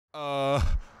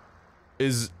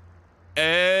Is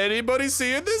anybody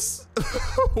seeing this?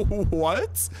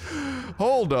 What?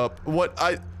 Hold up.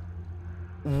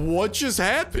 What just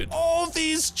happened? All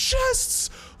these chests!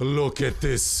 Look at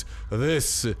this.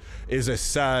 This is a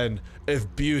sign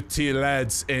of beauty,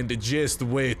 lads, and just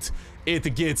wait.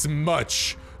 It gets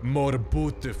much more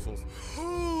beautiful.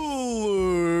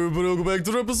 Hello, but welcome back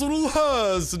to the episode of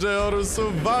Last Day on a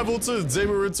Survival. Today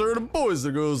we return, boys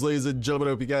and girls, ladies and gentlemen.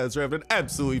 I hope you guys are having an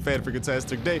absolutely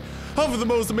fan-freaking-tastic day. Hope for the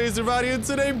most amazing variety, and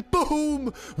today,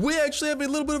 boom, we actually have a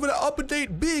little bit of an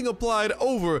update being applied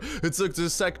over. It took to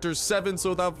Sector 7, so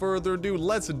without further ado,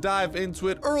 let's dive into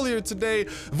it. Earlier today,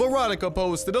 Veronica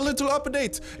posted a little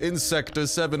update in Sector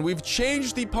 7. We've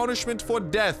changed the punishment for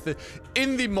death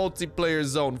in the multiplayer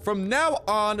zone. From now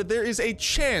on, there is a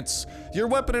chance your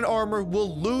weapon and armor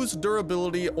will lose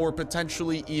durability or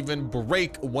potentially even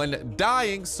break when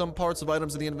dying. Some parts of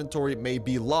items in the inventory may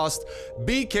be lost.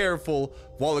 Be careful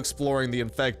while exploring the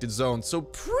infected zone. So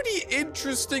pretty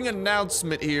interesting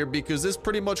announcement here, because this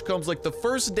pretty much comes like the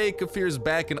first day Kafir's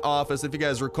back in office. If you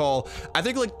guys recall, I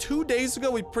think like 2 days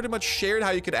ago, we pretty much shared how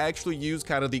you could actually use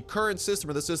kind of the current system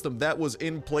or the system that was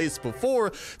in place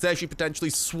before to actually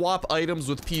potentially swap items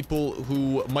with people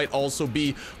who might also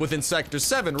be within Sector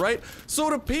 7, right? So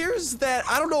it appears that,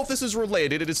 I don't know if this is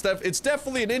related, it's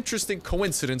definitely an interesting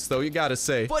coincidence though, you gotta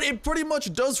say, but it pretty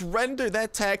much does render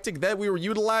that tactic that we were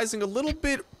utilizing a little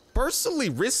bit personally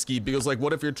risky, because like,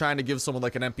 what if you're trying to give someone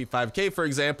like an MP5K, for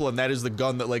example, and that is the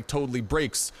gun that like totally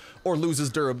breaks or loses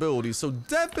durability? So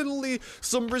definitely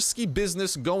some risky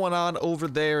business going on over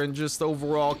there, and just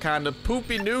overall kind of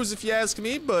poopy news if you ask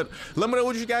me. But let me know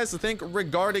what you guys think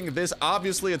regarding this.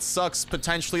 Obviously it sucks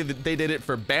potentially that they did it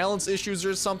for balance issues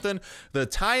or something. The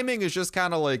timing is just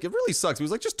kind of like, it really sucks. It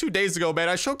was like just 2 days ago, man,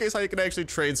 I showcased how you can actually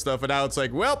trade stuff, and now it's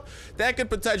like, well, that could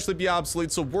potentially be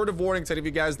obsolete. So word of warning to any of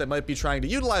you guys that might be trying to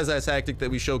utilize that tactic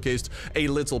that we showcased a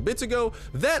little bit ago,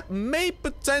 that may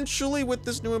potentially with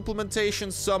this new implementation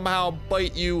somehow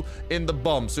bite you in the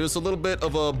bum. So just a little bit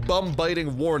of a bum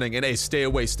biting warning. And hey, stay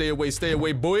away, stay away, stay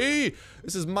away, boy.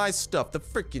 This is my stuff. The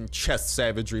freaking chest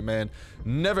savagery, man,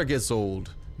 never gets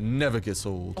old. Never gets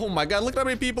old. Oh my god, look at how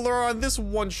many people are on this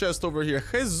one chest over here.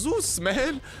 Jesus,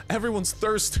 man, everyone's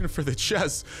thirsting for the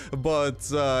chest. But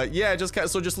yeah, just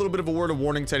a little bit of a word of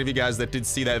warning to any of you guys that did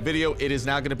see that video. It is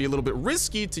now going to be a little bit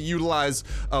risky to utilize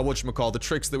whatchamacallit, the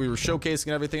tricks that we were showcasing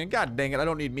and everything. And god dang it, I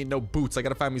don't need me no boots. I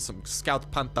gotta find me some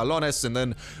scout pantalones, and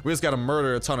then we just gotta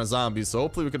murder a ton of zombies. So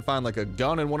hopefully we can find like a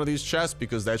gun in one of these chests,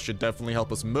 because that should definitely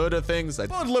help us murder things. But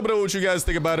let me know what you guys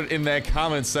think about it in that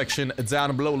comment section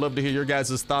down below. Love to hear your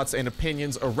guys' thoughts and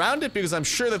opinions around it, because I'm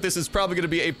sure that this is probably going to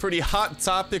be a pretty hot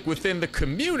topic within the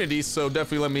community. So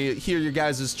definitely let me hear your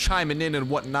guys' chiming in and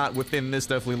whatnot within this.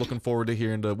 Definitely looking forward to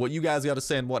hearing what you guys got to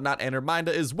say and whatnot. And a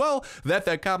reminder as well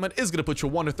that comment is going to put you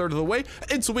 1/3 of the way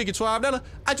into we get $12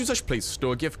 iTunes Such Play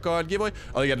Store gift card giveaway.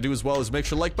 All you got to do as well is make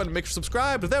sure like button, make sure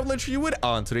subscribe. That will ensure you win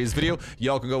on today's video.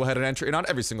 Y'all can go ahead and enter in on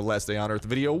every single Last Day on Earth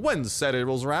video. When Saturday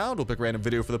rolls around, we'll pick a random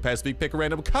video for the past week, pick a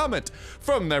random comment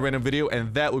from that random video,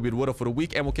 and that will be the winner for the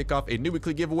week. And we'll kick off a new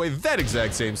weekly giveaway that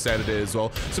exact same Saturday as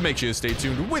well. So make sure you stay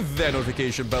tuned with that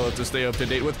notification bell to stay up to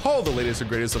date with all the latest and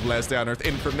greatest of Last Day on Earth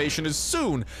information. As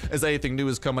soon as anything new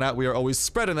is coming out, we are always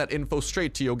spreading that info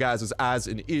straight to your guys' eyes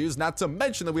and ears. Not to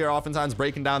mention that we are oftentimes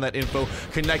breaking down that info,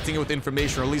 connecting it with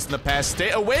information released in the past.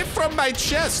 Stay away from my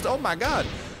chest. Oh my god,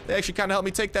 they actually kind of helped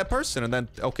me take that person. And then,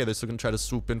 okay, they're still gonna try to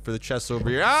swoop in for the chest over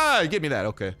here. Ah, give me that.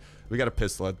 Okay, we got a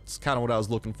pistol. That's kind of what I was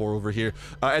looking for over here.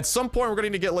 At some point, we're going to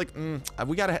need to get like,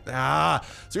 we got to,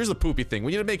 so here's the poopy thing.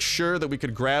 We need to make sure that we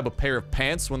could grab a pair of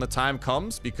pants when the time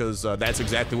comes, because that's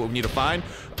exactly what we need to find.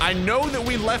 I know that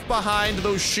we left behind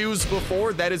those shoes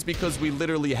before. That is because we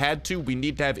literally had to. We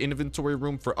need to have inventory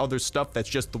room for other stuff. That's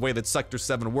just the way that Sector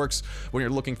 7 works when you're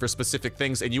looking for specific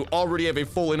things, and you already have a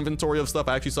full inventory of stuff.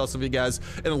 I actually saw some of you guys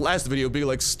in the last video be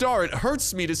like, Star, it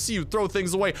hurts me to see you throw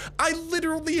things away. I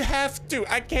literally have to.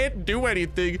 I can't do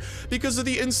anything because of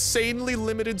the insanely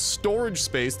limited storage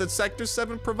space that Sector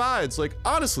 7 provides. Like,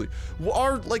 honestly,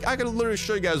 I can literally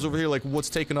show you guys over here like what's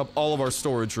taking up all of our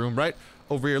storage room, right?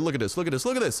 Over here, look at this, look at this,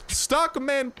 look at this.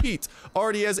 Stockman Pete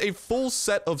already has a full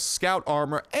set of scout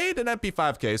armor and an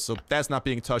MP5K, so that's not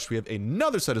being touched. We have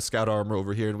another set of scout armor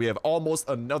over here, and we have almost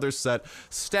another set,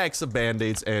 stacks of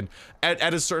band-aids, and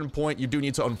at a certain point, you do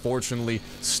need to, unfortunately,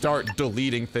 start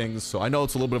deleting things. So I know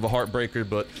it's a little bit of a heartbreaker,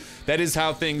 but that is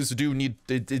how things do need,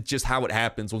 it's just how it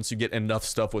happens once you get enough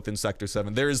stuff within Sector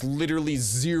 7. There is literally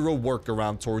zero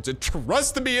workaround towards it.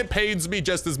 Trust me, it pains me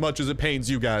just as much as it pains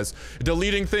you guys.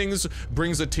 Deleting things,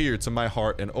 brings a tear to my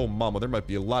heart. And oh mama, there might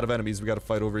be a lot of enemies we gotta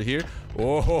fight over here.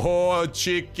 Oh,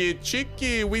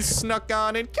 cheeky, we snuck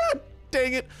on in. God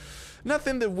dang it.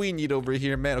 Nothing that we need over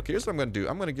here, man. Okay, here's what I'm gonna do.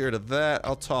 I'm gonna get rid of that.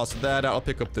 I'll toss that out. I'll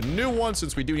pick up the new one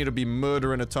since we do need to be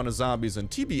murdering a ton of zombies. And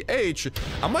TBH,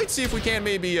 I might see if we can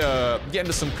maybe get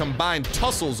into some combined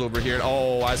tussles over here.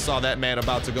 Oh, I saw that man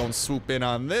about to go and swoop in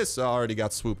on this. I already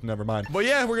got swooped, never mind. But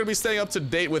yeah, we're gonna be staying up to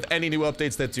date with any new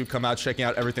updates that do come out, checking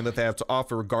out everything that they have to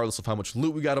offer, regardless of how much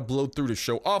loot we gotta blow through to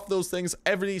show off those things.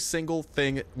 Every single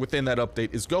thing within that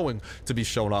update is going to be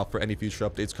shown off for any future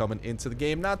updates coming into the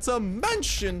game. Not to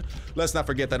mention, let's not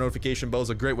forget that notification bell is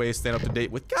a great way to stay up to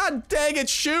date with, god dang it,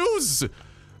 shoes!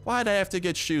 Why'd I have to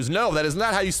get shoes? No, that is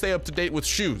not how you stay up to date with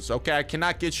shoes, okay? I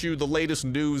cannot get you the latest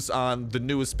news on the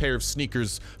newest pair of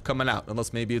sneakers coming out,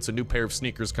 unless maybe it's a new pair of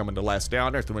sneakers coming to Last Day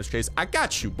on Earth, in which case, I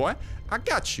got you, boy. I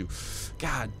got you.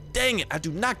 God dang it, I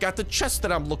do not got the chest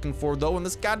that I'm looking for, though, in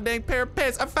this goddamn pair of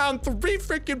pants. I found 3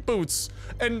 freaking boots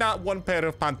and not 1 pair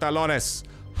of pantalones.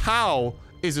 How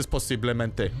is this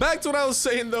posiblemente? Back to what I was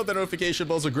saying, though, the notification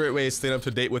bell is a great way to stay up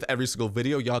to date with every single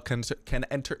video. Y'all can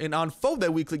enter in on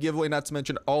that weekly giveaway, not to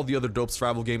mention all the other dope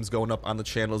survival games going up on the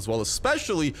channel as well,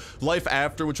 especially Life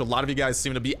After, which a lot of you guys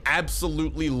seem to be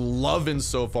absolutely loving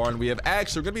so far. And we have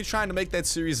actually, we're gonna be trying to make that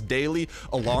series daily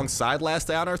alongside Last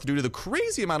Day on Earth due to the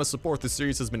crazy amount of support the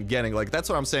series has been getting. Like, that's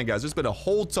what I'm saying, guys. There's been a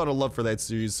whole ton of love for that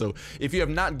series. So if you have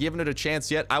not given it a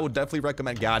chance yet, I would definitely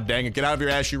recommend, god dang it, get out of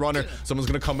your ashy runner. Someone's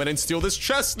gonna come in and steal this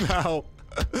chest now.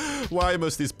 Why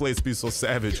must these plates be so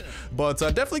savage? But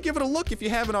definitely give it a look if you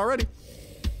haven't already.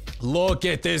 Look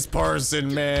at this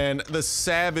person, man. The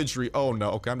savagery. Oh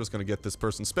no. Okay, I'm just gonna get this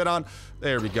person spit on.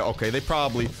 There we go. Okay, they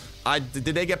probably, did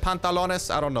they get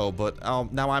pantalones? I don't know, but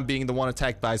now I'm being the one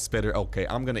attacked by a spitter. Okay,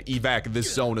 I'm gonna evac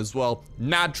this zone as well.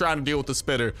 Not trying to deal with the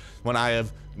spitter when I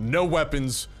have no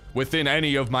weapons within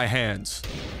any of my hands.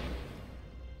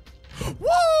 Woo!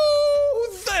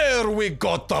 There we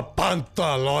got the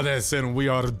pantalones and we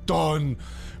are done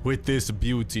with this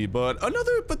beauty. But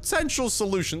another potential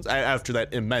solution, after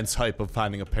that immense hype of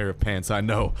finding a pair of pants, I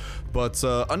know. But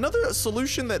another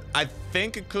solution that I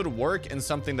think could work and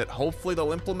something that hopefully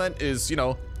they'll implement is, you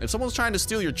know, if someone's trying to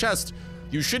steal your chest,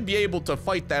 you should be able to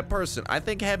fight that person. I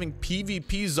think having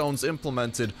PvP zones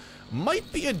implemented might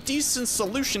be a decent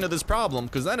solution to this problem,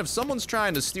 because then if someone's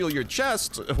trying to steal your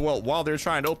chest, well, while they're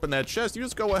trying to open that chest, you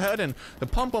just go ahead and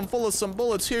pump them full of some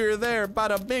bullets here or there,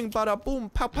 bada bing, bada boom,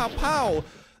 pow, pow, pow,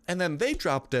 and then they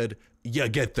drop dead, you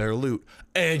get their loot,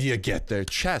 and you get their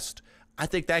chest. I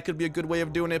think that could be a good way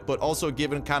of doing it, but also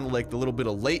given kind of like the little bit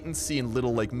of latency and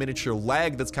little like miniature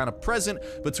lag that's kind of present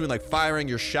between like firing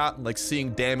your shot and like seeing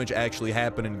damage actually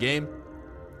happen in game.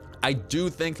 I do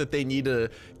think that they need to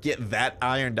get that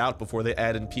ironed out before they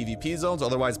add in PvP zones.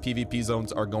 Otherwise, PvP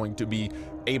zones are going to be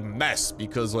a mess,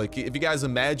 because like if you guys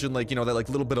imagine like, you know, that like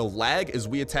little bit of lag as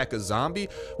we attack a zombie,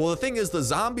 well, the thing is the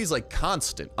zombie's like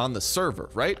constant on the server,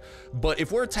 right? But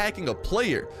if we're attacking a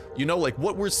player, you know, like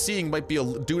what we're seeing might be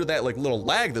due to that like little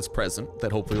lag that's present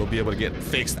that hopefully we'll be able to get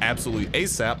fixed absolutely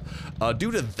ASAP.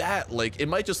 Due to that, like it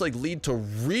might just like lead to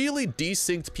really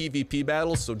desynced PvP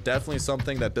battles. So definitely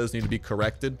something that does need to be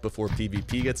corrected before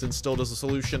PvP gets instilled as a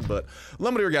solution. But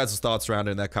let me know your guys' thoughts around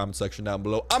it in that comment section down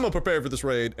below. I'm gonna prepare for this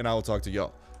raid and I will talk to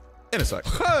y'all in a sec.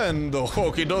 And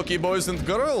okie dokie, boys and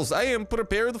girls, I am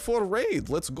prepared for raid.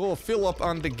 Let's go fill up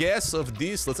on the gas of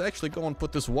this. Let's actually go and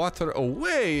put this water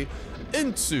away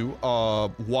into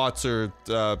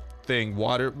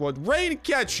water rain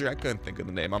catcher. I couldn't think of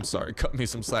the name. I'm sorry. Cut me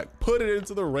some slack. Put it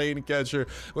into the rain catcher.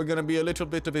 We're gonna be a little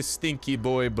bit of a stinky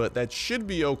boy, but that should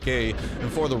be okay. And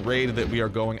for the raid that we are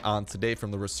going on today,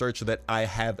 from the research that I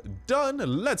have done,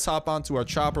 let's hop onto our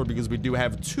chopper, because we do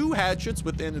have 2 hatchets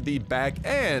within the back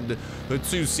and the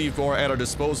 2 C4 at our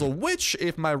disposal, which,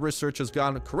 if my research has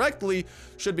gone correctly,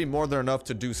 should be more than enough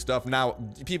to do stuff. Now,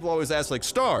 people always ask, like,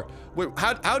 Star, wait,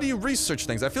 how do you research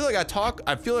things? I feel like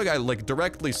I like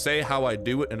directly say how I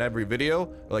do it in every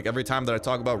video, like every time that I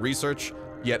talk about research,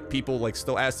 yet people like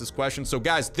still ask this question. So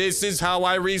guys, this is how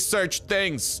I research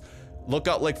things. Look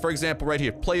up, like for example right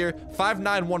here, player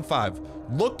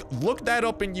 5915. Look that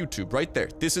up in YouTube right there.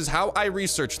 This is how I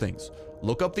research things.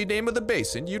 Look up the name of the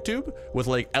base in YouTube with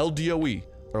like LDOE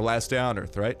or Last Day on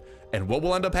Earth, right? And what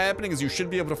will end up happening is you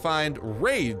should be able to find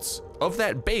raids of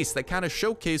that base that kind of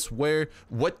showcase where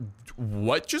what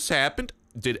just happened.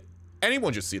 Did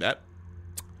anyone just see that?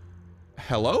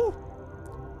 Hello?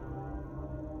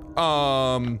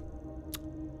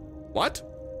 What?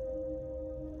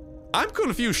 I'm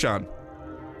confused, Sean.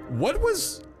 What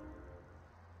was...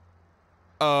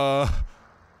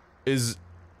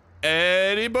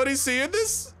 Anybody seeing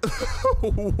this?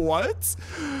 What?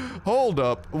 Hold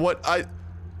up. What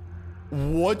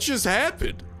just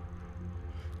happened?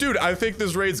 Dude, I think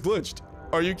this raid's glitched.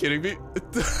 Are you kidding me?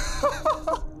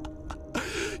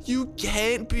 You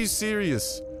can't be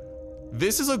serious.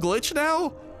 This is a glitch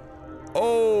now?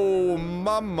 Oh,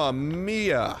 mamma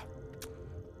mia.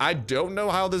 I don't know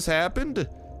how this happened.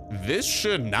 This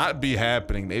should not be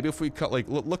happening. Maybe if we cut, like,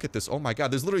 look at this. Oh my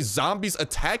God, there's literally zombies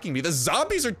attacking me. The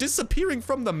zombies are disappearing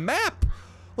from the map.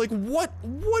 Like, what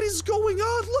is going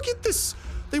on? Look at this.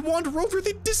 They wander over,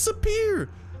 they disappear.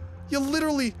 You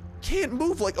literally can't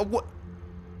move. Like, what?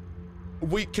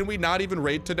 Wait, can we not even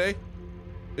raid today?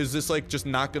 Is this, like, just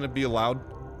not gonna be allowed?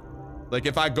 Like,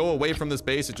 if I go away from this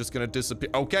base, it's just gonna disappear.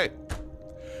 Okay.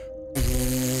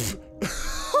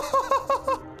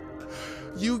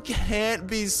 You can't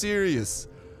be serious.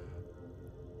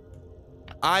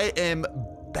 I am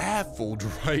baffled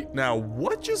right now.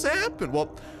 What just happened?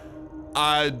 Well,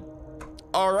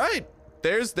 all right.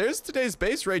 There's today's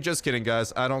base raid. Just kidding,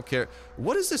 guys. I don't care.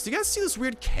 What is this? Do you guys see this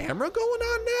weird camera going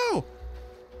on now?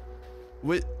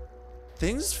 Wait,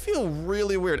 things feel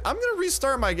really weird. I'm gonna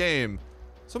restart my game.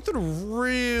 Something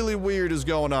really weird is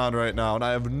going on right now, and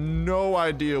I have no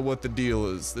idea what the deal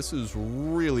is. This is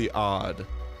really odd.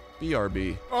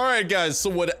 BRB. All right, guys,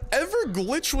 so whatever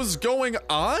glitch was going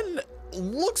on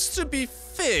looks to be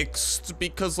fixed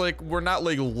because, like, we're not,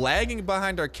 like, lagging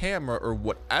behind our camera or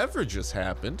whatever just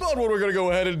happened. But what we're gonna go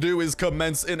ahead and do is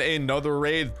commence in another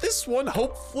raid. This one,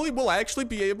 hopefully, we'll actually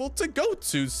be able to go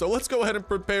to. So let's go ahead and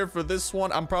prepare for this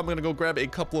one. I'm probably gonna go grab a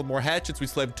couple of more hatchets. We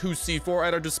still have 2 C4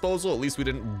 at our disposal. At least we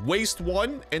didn't waste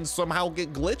one and somehow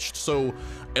get glitched. So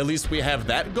at least we have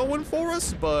that going for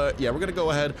us. But yeah, we're gonna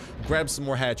go ahead, grab some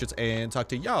more hatchets and talk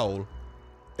to y'all.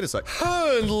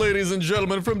 And ladies and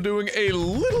gentlemen, from doing a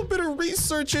little bit of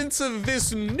research into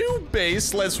this new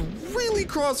base, let's really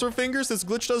cross our fingers this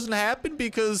glitch doesn't happen,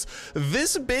 because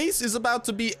this base is about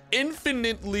to be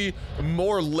infinitely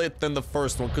more lit than the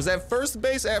first one. Because that first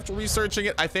base, after researching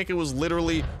it, I think it was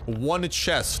literally one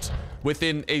chest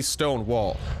within a stone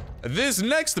wall. This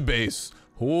next base,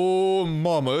 oh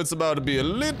mama, it's about to be a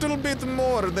little bit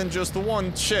more than just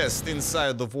one chest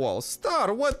inside the wall.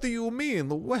 Star, what do you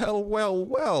mean?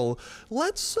 Well,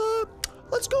 let's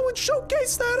go and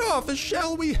showcase that off,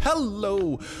 shall we?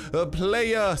 Hello,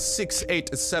 player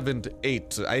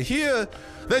 6878. I hear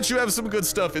that you have some good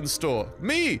stuff in store.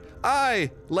 I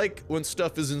like when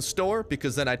stuff is in store,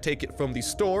 because then I take it from the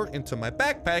store into my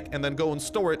backpack and then go and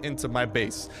store it into my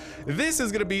base. This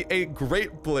is gonna be a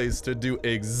great place to do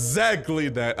exactly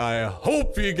that. I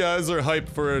hope you guys are hyped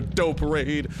for a dope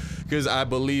raid, because I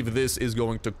believe this is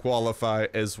going to qualify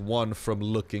as one from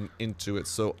looking into it.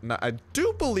 So now I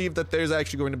do believe that there's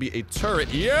actually going to be a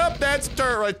turret. Yep, that's a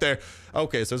turret right there.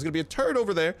 Okay, so there's gonna be a turret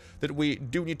over there that we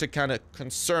do need to kind of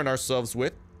concern ourselves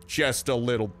with just a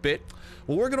little bit.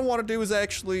 What we're gonna want to do is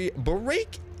actually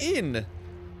break in,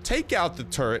 take out the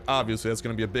turret. Obviously, that's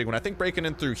gonna be a big one. I think breaking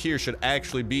in through here should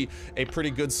actually be a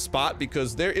pretty good spot,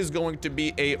 because there is going to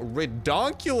be a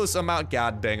redonkulous amount.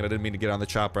 God dang it, I didn't mean to get on the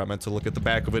chopper. I meant to look at the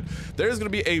back of it. There's gonna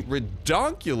be a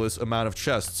redonkulous amount of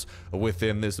chests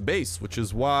within this base, which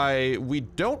is why we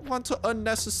don't want to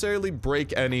unnecessarily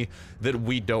break any that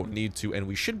we don't need to, and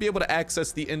we should be able to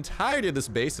access the entirety of this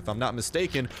base, if I'm not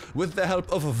mistaken, with the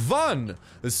help of one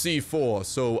C4.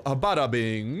 So bada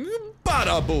bing,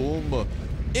 bada boom.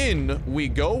 In we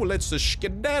go. Let's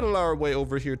skedaddle our way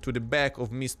over here to the back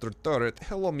of Mr. Turret.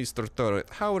 Hello, Mr. Turret.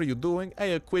 How are you doing? I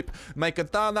equip my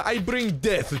katana. I bring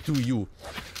death to you.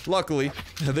 Luckily,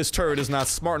 this turret is not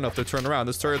smart enough to turn around.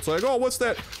 This turret's like, oh, what's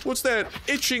that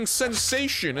itching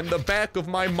sensation in the back of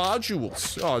my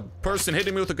modules? Oh, person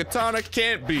hitting me with a katana?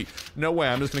 Can't be. No way.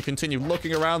 I'm just gonna continue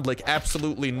looking around like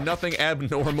absolutely nothing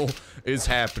abnormal is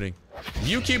happening.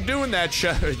 You keep doing that,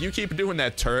 you keep doing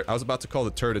that, turret. I was about to call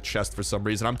the turret a chest for some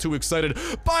reason. I'm too excited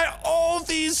by all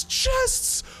these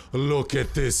chests. Look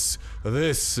at this.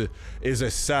 This is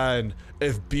a sign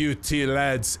of beauty,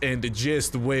 lads, and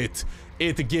just wait.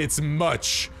 It gets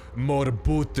much more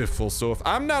beautiful. So if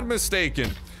I'm not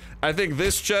mistaken, I think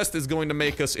this chest is going to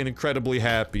make us incredibly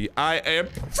happy. I am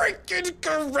freaking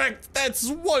correct.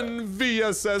 That's one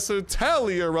VSS.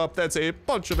 Tally her up. That's a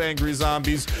bunch of angry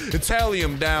zombies. Tally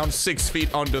them down 6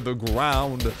 feet under the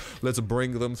ground. Let's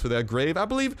bring them to their grave. I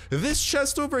believe this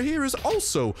chest over here is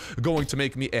also going to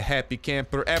make me a happy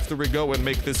camper after we go and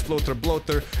make this floater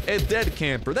bloater a dead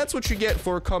camper. That's what you get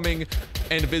for coming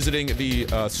and visiting the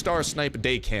Starsnipe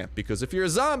day camp. Because if you're a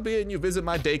zombie and you visit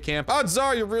my day camp, odds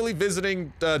are you're really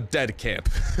visiting dead camp.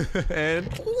 And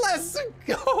let's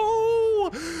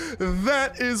go.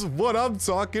 That is what I'm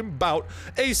talking about.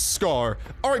 A Scar,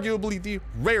 arguably the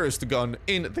rarest gun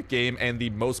in the game and the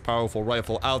most powerful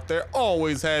rifle out there.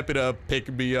 Always happy to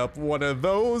pick me up one of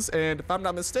those. And if I'm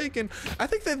not mistaken, I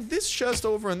think that this chest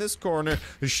over in this corner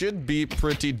should be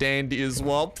pretty dandy as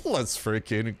well. Let's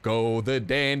freaking go. The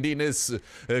dandiness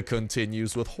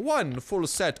continues with one full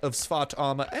set of SWAT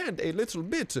armor and a little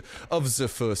bit of the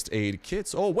first aid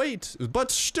kits. Oh wait, but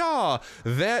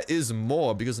there is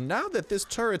more, because now that this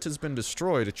turret has been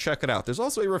destroyed, check it out. There's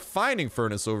also a refining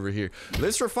furnace over here.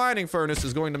 This refining furnace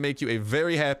is going to make you a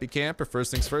very happy camper.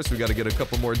 First things first, we got to get a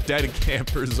couple more dead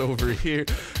campers over here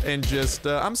and just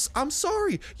I'm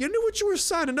sorry, you knew what you were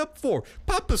signing up for.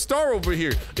 Papa Star over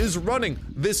here is running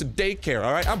this daycare.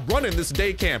 All right, I'm running this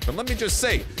day camp, and let me just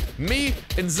say, me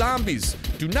and zombies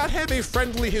do not have a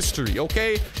friendly history.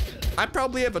 Okay, I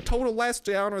probably have a total last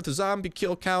down with a zombie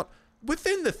kill count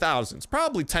within the thousands,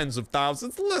 probably tens of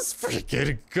thousands. Let's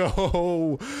freaking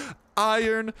go.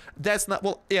 Iron, that's not,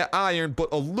 well, yeah, iron, but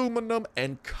aluminum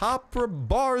and copper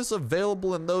bars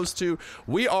available in those two.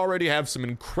 We already have some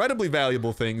incredibly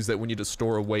valuable things that we need to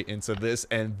store away into this,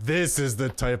 and this is the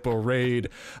type of raid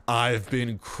I've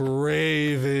been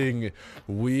craving.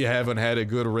 We haven't had a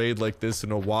good raid like this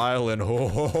in a while, and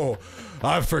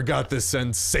I forgot the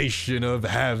sensation of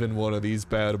having one of these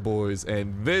bad boys,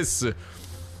 and this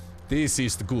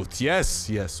is good.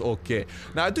 Yes, okay.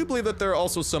 Now, I do believe that there are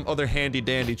also some other handy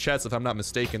dandy chests, if I'm not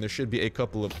mistaken. There should be a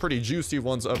couple of pretty juicy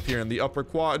ones up here in the upper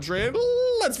quadrant.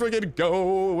 Let's freaking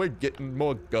go. We're getting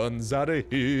more guns out of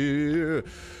here.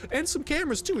 And some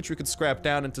cameras, too, which we could scrap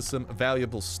down into some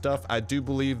valuable stuff. I do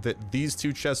believe that these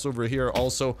two chests over here are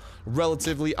also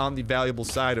relatively on the valuable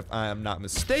side, if I am not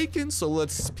mistaken. So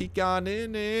let's peek on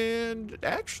in, and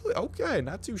actually, okay,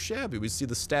 not too shabby. We see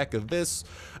the stack of this.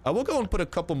 We'll go and put a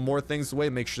couple more things away,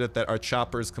 make sure that our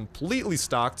chopper is completely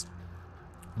stocked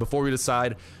before we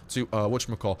decide to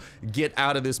get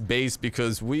out of this base,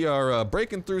 because we are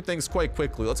breaking through things quite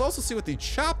quickly. Let's also see what the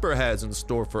chopper has in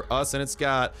store for us, and it's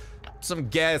got some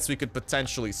gas we could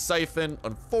potentially siphon.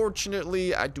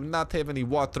 Unfortunately, I do not have any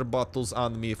water bottles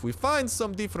on me. If we find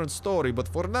some, different story, but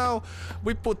for now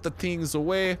we put the things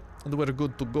away and we're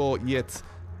good to go yet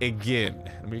again.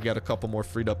 And we got a couple more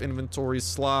freed up inventory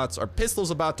slots. Our pistol's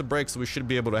about to break, so we should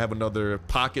be able to have another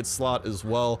pocket slot as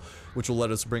well, which will let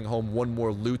us bring home one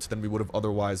more loot than we would have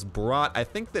otherwise brought. I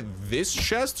think that this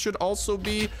chest should also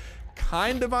be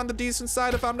kind of on the decent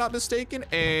side, if I'm not mistaken.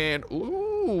 And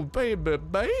ooh, baby,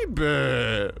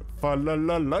 fa la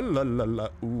la la la la la,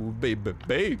 ooh,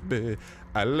 baby,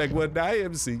 I like what I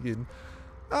am seeing.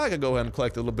 I can go ahead and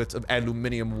collect a little bit of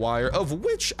aluminum wire, of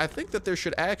which I think that there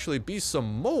should actually be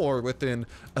some more within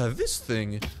this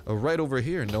thing right over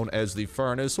here, known as the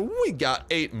furnace. We got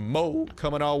 8 mo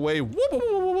coming our way. Whoop, whoop,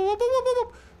 whoop, whoop, whoop,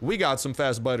 whoop. We got some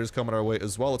fast biters coming our way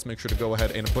as well. Let's make sure to go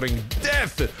ahead and bring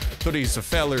death to these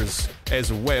fellers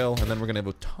as well. And then we're gonna have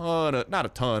a ton of, not a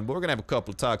ton, but we're gonna have a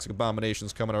couple of toxic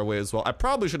abominations coming our way as well. I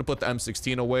probably should have put the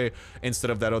M16 away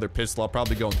instead of that other pistol. I'll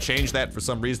probably go and change that. For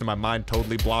some reason, my mind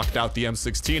totally blocked out the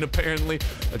M16 apparently.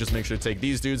 I'll just make sure to take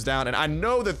these dudes down. And I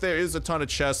know that there is a ton of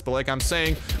chests, but like I'm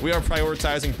saying, we are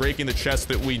prioritizing breaking the chests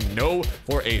that we know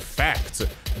for a fact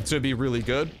to be really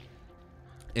good.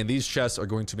 And these chests are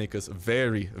going to make us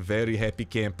very, very happy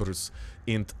campers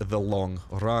in the long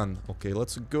run. Okay,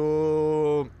 let's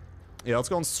go. Yeah, let's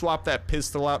go and swap that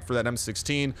pistol out for that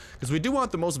M16, because we do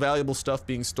want the most valuable stuff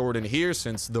being stored in here,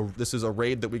 since this is a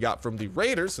raid that we got from the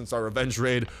raiders, since our revenge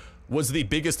raid was the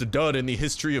biggest dud in the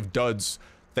history of duds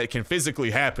that can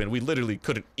physically happen. We literally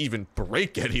couldn't even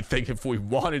break anything if we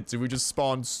wanted to. We just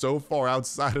spawned so far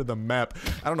outside of the map.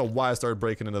 I don't know why I started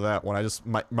breaking into that one.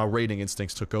 My raiding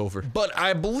instincts took over. But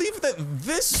I believe that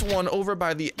this one over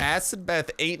by the acid bath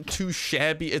ain't too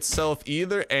shabby itself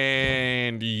either.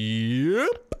 And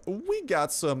yep, we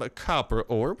got some copper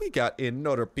ore. We got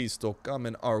another pistol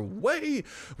coming our way.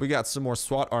 We got some more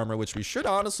SWAT armor, which we should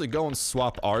honestly go and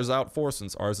swap ours out for,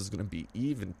 since ours is going to be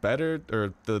even better,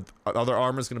 or the other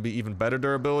armor is going to be even better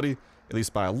durability, at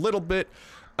least by a little bit.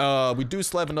 We do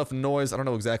still have enough noise. I don't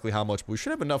know exactly how much, but we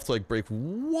should have enough to like break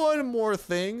one more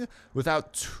thing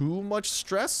without too much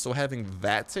stress. So having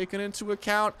that taken into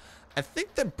account, I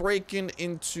think that breaking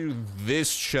into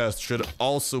this chest should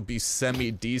also be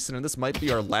semi-decent, and this might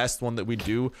be our last one that we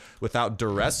do without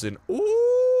duress. And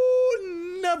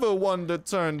ooh, never one to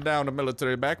turn down a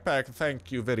military backpack.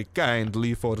 Thank you very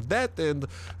kindly for that. And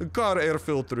car air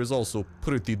filter is also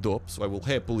pretty dope, so I will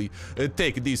happily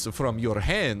take this from your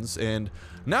hands. And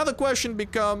now the question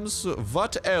becomes,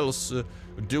 what else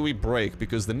do we break?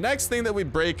 Because the next thing that we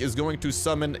break is going to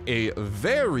summon a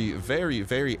very, very,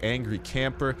 very angry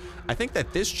camper. I think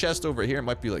that this chest over here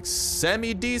might be like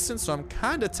semi-decent, so I'm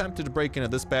kind of tempted to break into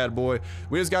this bad boy.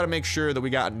 We just got to make sure that we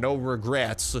got no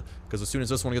regrets, because as soon as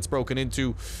this one gets broken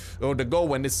into, oh, the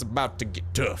going, it's about to get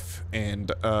tough.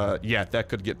 And yeah, that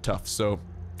could get tough. So,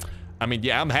 I mean,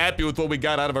 yeah, I'm happy with what we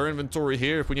got out of our inventory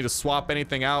here. If we need to swap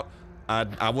anything out,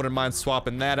 I wouldn't mind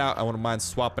swapping that out. I wouldn't mind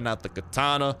swapping out the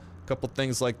katana. Couple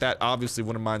things like that. Obviously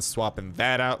wouldn't mind swapping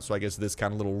that out, so I guess this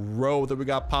kind of little row that we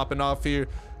got popping off here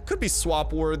could be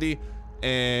swap worthy.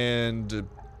 And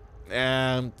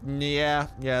yeah,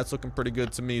 it's looking pretty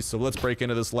good to me. So let's break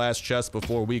into this last chest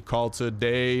before we call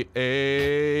today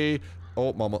a...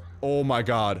 oh mama, oh my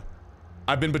god,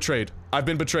 I've been betrayed. I've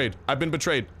been betrayed.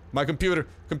 My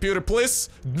computer, please,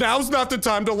 now's not the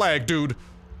time to lag, dude.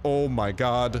 Oh my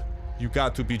god. You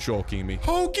got to be joking me.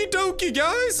 Okie dokie,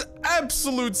 guys.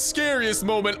 Absolute scariest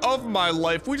moment of my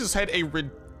life. We just had a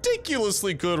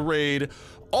ridiculously good raid.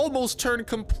 Almost turned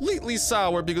completely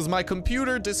sour because my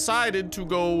computer decided to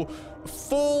go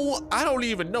full, I don't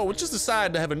even know. It just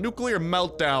decided to have a nuclear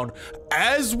meltdown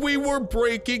as we were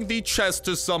breaking the chest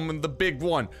to summon the big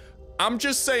one. I'm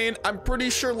just saying, I'm pretty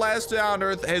sure Last Day on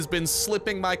Earth has been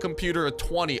slipping my computer a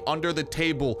 20 under the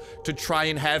table to try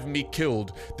and have me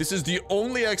killed. This is the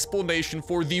only explanation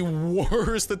for the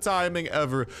worst timing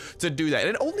ever to do that. And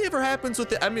it only ever happens with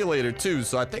the emulator too,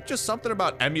 so I think just something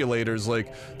about emulators,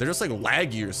 like, they're just like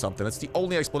laggy or something. That's the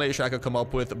only explanation I could come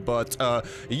up with, but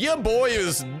yeah, boy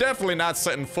is definitely not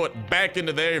setting foot back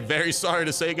into there. Very sorry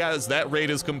to say, guys, that raid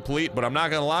is complete, but I'm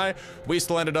not gonna lie, we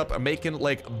still ended up making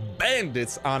like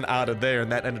bandits on out of there,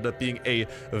 and that ended up being a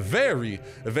very,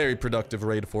 very productive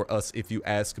raid for us, if you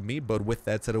ask me. But with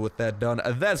that said and with that done,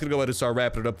 that's gonna go ahead and start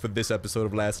wrapping it up for this episode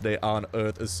of Last Day on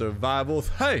Earth Survival.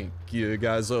 Thank you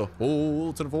guys a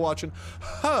whole ton for watching.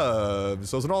 Have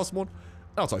yourselves an awesome one.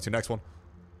 I'll talk to you next one.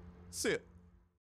 See ya.